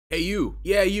Hey you,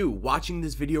 yeah you, watching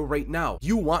this video right now.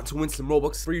 You want to win some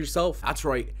Robux for yourself? That's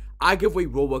right, I give away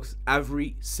Robux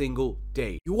every single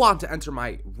day. You want to enter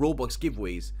my Robux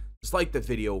giveaways? Just like the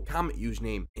video, comment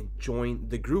username, and join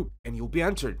the group, and you'll be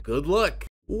entered. Good luck!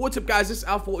 What's up guys, this is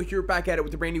AlphaBolt here, back at it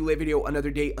with a brand new lit video.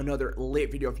 Another day, another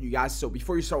lit video for you guys. So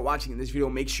before you start watching this video,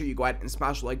 make sure you go ahead and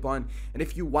smash the like button. And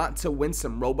if you want to win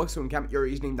some Robux, so comment your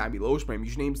username down below, spam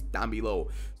usernames down below.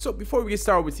 So before we get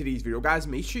started with today's video guys,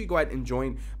 make sure you go ahead and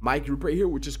join my group right here,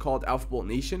 which is called AlphaBolt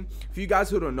Nation. For you guys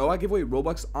who don't know, I give away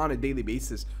Robux on a daily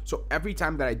basis. So every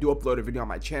time that I do upload a video on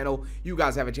my channel, you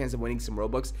guys have a chance of winning some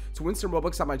Robux. To win some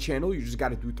Robux on my channel, you just got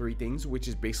to do three things, which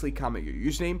is basically comment your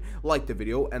username, like the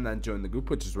video, and then join the group,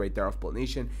 which is right there, AlphaBolt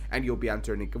Nation, and you'll be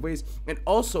entered in giveaways. And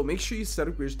also make sure you set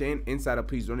up your stand inside of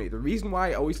Please Donate. The reason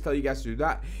why I always tell you guys to do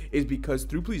that is because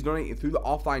through Please Donate and through the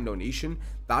offline donation,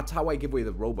 that's how I give away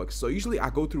the Robux. So usually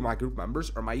I go through my group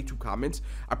members or my YouTube comments,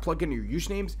 I plug in your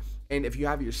usernames, and if you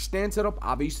have your stand set up,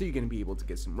 obviously you're going to be able to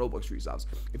get some Robux for yourselves.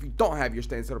 If you don't have your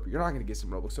stand set up, you're not going to get some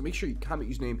Robux. So make sure you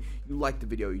comment username, you like the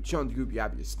video, you join the group, you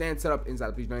have your stand set up inside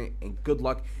of Please Donate, and good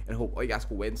luck, and hope all you guys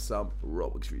will win some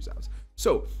Robux for yourselves.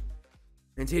 So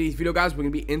in today's video guys, we're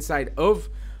gonna be inside of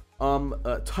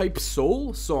Type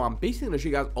Soul. So I'm basically gonna show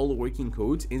you guys all the working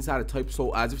codes inside of Type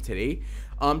Soul as of today.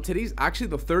 Today's actually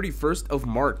the 31st of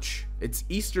March. It's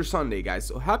Easter Sunday guys,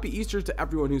 so happy Easter to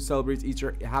everyone who celebrates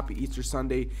Easter. Happy Easter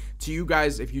Sunday to you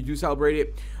guys if you do celebrate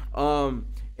it.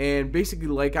 And basically,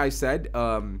 like I said,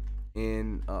 I'm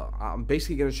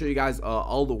basically going to show you guys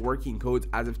all the working codes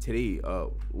as of today,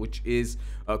 which is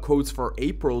codes for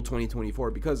April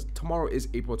 2024, because tomorrow is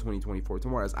April 2024.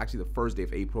 Tomorrow is actually the first day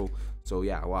of April. So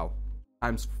yeah, wow,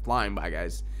 time's flying by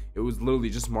guys. It was literally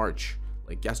just March,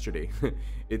 like yesterday.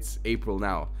 It's April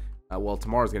now. Well,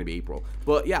 tomorrow's gonna be April,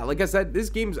 but yeah, like I said, this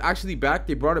game's actually back.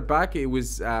 They brought it back. It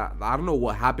was I don't know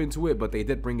what happened to it, but they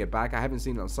did bring it back. I haven't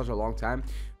seen it in such a long time,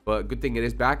 but good thing it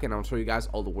is back, and I'll show you guys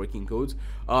all the working codes.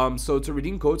 So to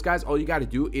redeem codes guys, all you got to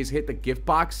do is hit the gift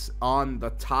box on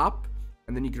the top,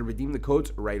 and then you can redeem the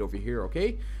codes right over here.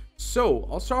 Okay, so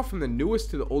I'll start from the newest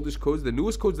to the oldest codes. The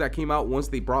newest codes that came out once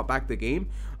they brought back the game.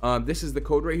 This is the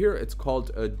code right here. It's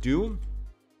called Doom,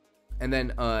 and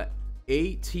then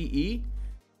ATE,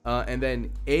 and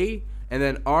then A, and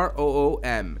then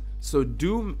ROOM. So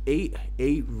Doom 8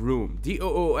 Room,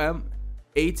 DOOM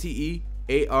ATE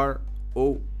AROOM.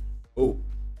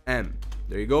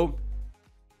 There you go.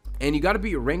 And you got to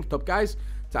be ranked up guys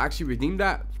to actually redeem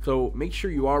that, so make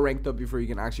sure you are ranked up before you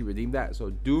can actually redeem that. So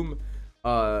Doom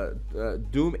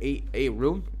 8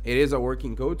 Room, it is a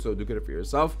working code, so do get it for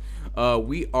yourself.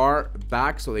 We are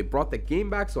back, so they brought the game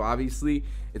back, so obviously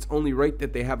it's only right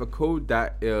that they have a code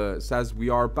that says we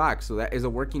are back. So that is a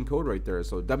working code right there.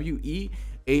 So WEAREBACK.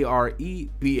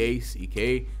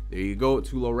 There you go.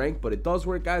 Too low rank, but it does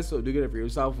work guys, so do get it for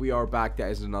yourself. We are back.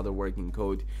 That is another working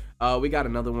code. We got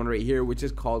another one right here, which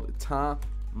is called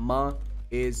Tama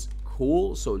is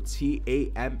Cool. So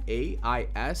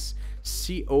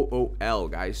TAMAISCOOL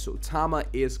guys. So Tama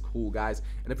is cool guys,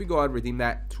 and if we go ahead and redeem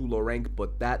that, too low rank,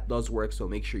 but that does work, so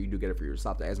make sure you do get it for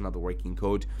yourself. That is another working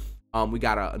code. We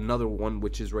got another one,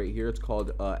 which is right here. It's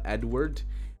called Eduardo,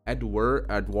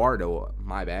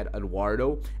 my bad,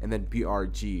 Eduardo, and then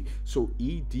BRG. So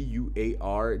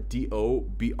EDUARDO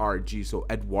BRG. So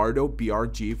Eduardo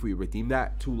BRG. If we redeem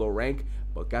that, too low rank,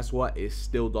 but guess what, it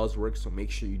still does work, so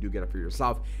make sure you do get it for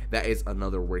yourself. That is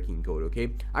another working code.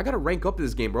 Okay, I gotta rank up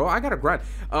this game, bro. I gotta grind.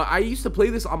 I used to play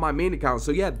this on my main account,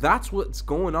 so yeah, that's what's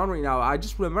going on right now. I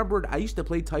just remembered I used to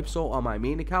play Type Soul on my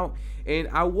main account, and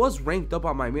I was ranked up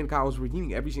on my main account. I was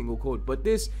redeeming every single code, but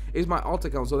this is my alt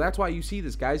account, so that's why you see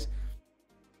this guys.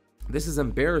 This is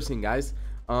embarrassing guys.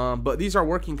 But these are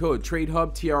working code. Trade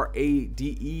Hub,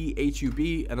 TRADEHUB.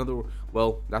 Another,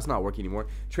 well, that's not working anymore.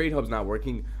 Trade Hub's not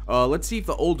working. Let's see if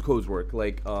the old codes work.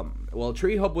 Like, well,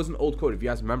 Trade Hub was an old code if you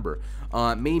guys remember.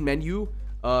 Main menu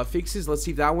fixes. Let's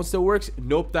see if that one still works.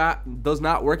 Nope, that does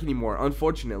not work anymore.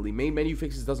 Unfortunately, main menu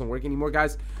fixes doesn't work anymore,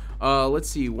 guys. Let's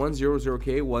see,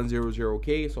 100K,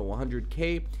 100K, so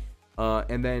 100K.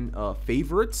 And then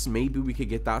favorites, maybe we could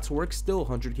get that to work. Still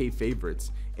 100K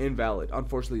favorites, invalid.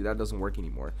 Unfortunately, that doesn't work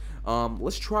anymore.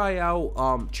 Let's try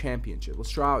out championship. Let's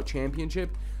try out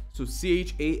championship. So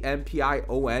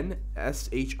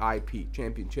CHAMPIONSHIP,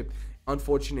 championship.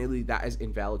 Unfortunately, that is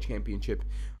invalid. Championship.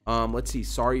 Let's see,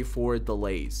 sorry for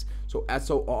delays. So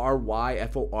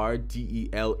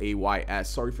SORYFORDELAYS,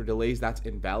 sorry for delays, that's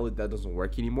invalid. That doesn't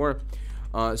work anymore.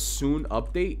 Soon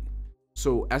update.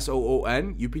 So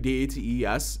SOON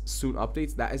UPDATES soon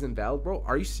updates, that is invalid, bro.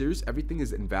 Are you serious? Everything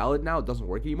is invalid now. It doesn't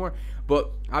work anymore.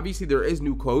 But obviously there is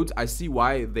new codes. I see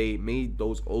why they made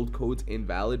those old codes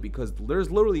invalid, because there's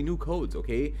literally new codes.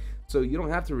 Okay, so you don't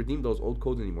have to redeem those old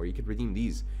codes anymore. You can redeem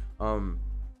these.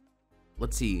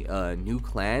 Let's see, new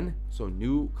clan. So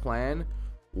new clan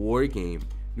war game,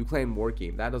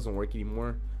 that doesn't work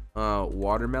anymore.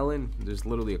 Watermelon, there's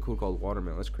literally a code called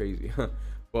watermelon. That's crazy.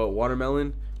 But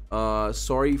watermelon,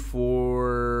 sorry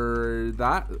for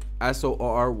that.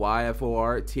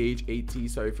 SORYFORTHAT,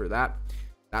 sorry for that.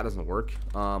 That doesn't work.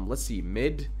 Let's see,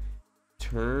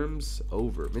 midterms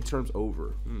over.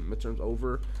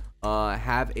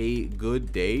 Have a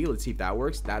good day. Let's see if that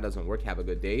works. That doesn't work. Have a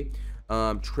good day.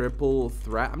 Triple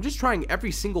threat. I'm just trying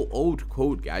every single old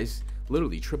code, guys.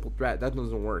 Literally triple threat. That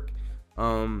doesn't work.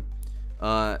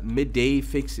 Midday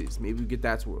fixes. Maybe we get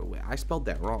that to wait, I spelled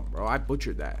that wrong, bro. I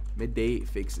butchered that. Midday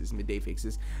fixes.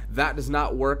 That does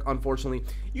not work, unfortunately.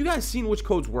 You guys seen which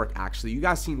codes work, actually. You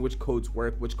guys seen which codes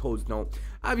work, which codes don't.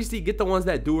 Obviously, get the ones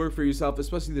that do work for yourself,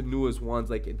 especially the newest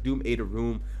ones like Doom Ada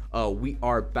Room, We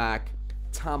Are Back,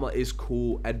 Tama is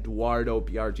cool, Eduardo,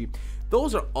 BRG.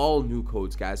 Those are all new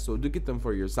codes, guys, so do get them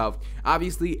for yourself.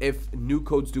 Obviously, if new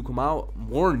codes do come out,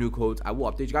 more new codes, I will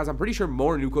update you guys. I'm pretty sure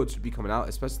more new codes should be coming out,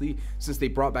 especially since they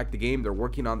brought back the game. They're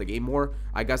working on the game more,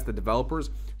 I guess, the developers.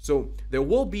 So there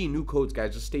will be new codes,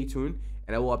 guys. Just stay tuned,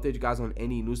 and I will update you guys on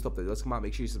any new stuff that does come out.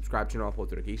 Make sure you subscribe, turn on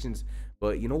post notifications.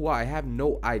 But you know what? I have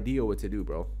no idea what to do,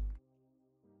 bro.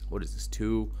 What is this?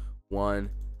 2, 1.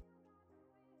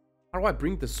 How do I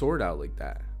bring the sword out like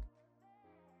that?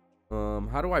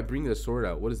 How do I bring the sword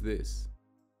out? What is this?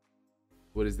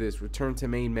 Return to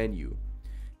main menu.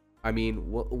 I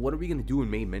mean, what are we gonna do in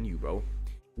main menu, bro?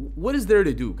 What is there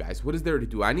to do, guys? What is there to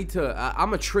do? I need to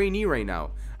I'm a trainee right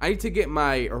now. I need to get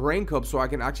my rank up so I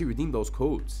can actually redeem those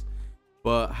codes.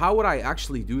 But how would I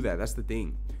actually do that? That's the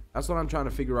thing. That's what I'm trying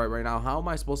to figure out right now. How am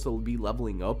I supposed to be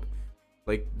leveling up?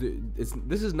 Like,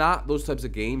 this is not those types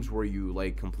of games where you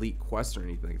like complete quests or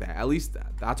anything like that. At least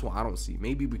that's what I don't see.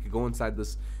 Maybe we could go inside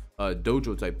this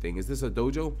dojo type thing. Is this a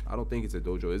dojo? I don't think it's a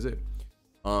dojo, is it?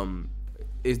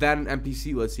 Is that an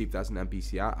NPC? Let's see if that's an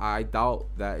NPC. I doubt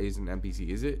that is an NPC.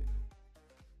 Is it?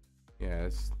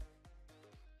 Yes.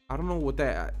 I don't know what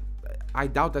that. I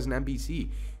doubt that's an NPC.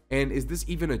 And is this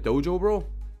even a dojo, bro?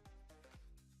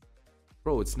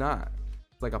 Bro, it's not.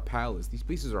 It's like a palace. These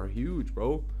places are huge,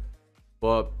 bro.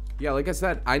 But yeah, like I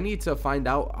said, I need to find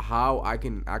out how I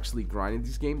can actually grind in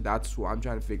this game. That's what I'm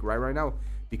trying to figure out right now,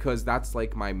 because that's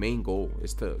like my main goal,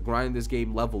 is to grind this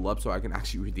game, level up, so I can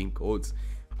actually redeem codes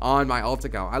on my alt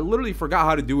account. I literally forgot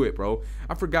how to do it, bro.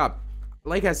 I forgot.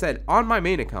 Like I said, on my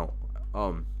main account,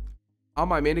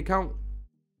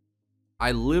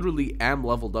 I literally am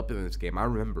leveled up in this game. I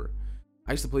remember.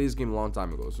 I used to play this game a long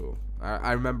time ago, so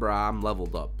I remember I'm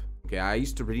leveled up. Okay, I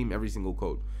used to redeem every single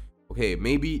code. Okay,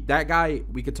 maybe that guy,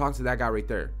 we could talk to that guy right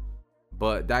there.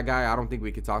 But that guy, I don't think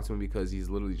we could talk to him because he's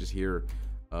literally just here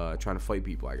trying to fight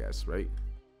people, I guess, right?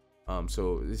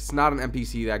 So it's not an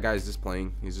NPC. That guy's just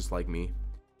playing. He's just like me.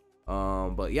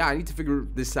 But yeah, I need to figure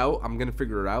this out. I'm gonna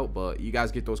figure it out, but you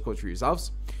guys get those codes for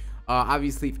yourselves.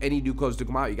 Obviously, if any new codes do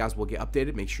come out, you guys will get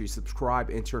updated. Make sure you subscribe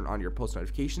and turn on your post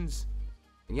notifications.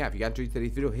 And yeah, if you guys enjoyed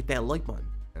today's video, hit that like button.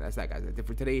 And that's that, guys. That's it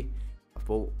for today.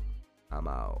 AlphaBolt, I'm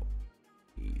out.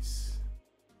 Peace.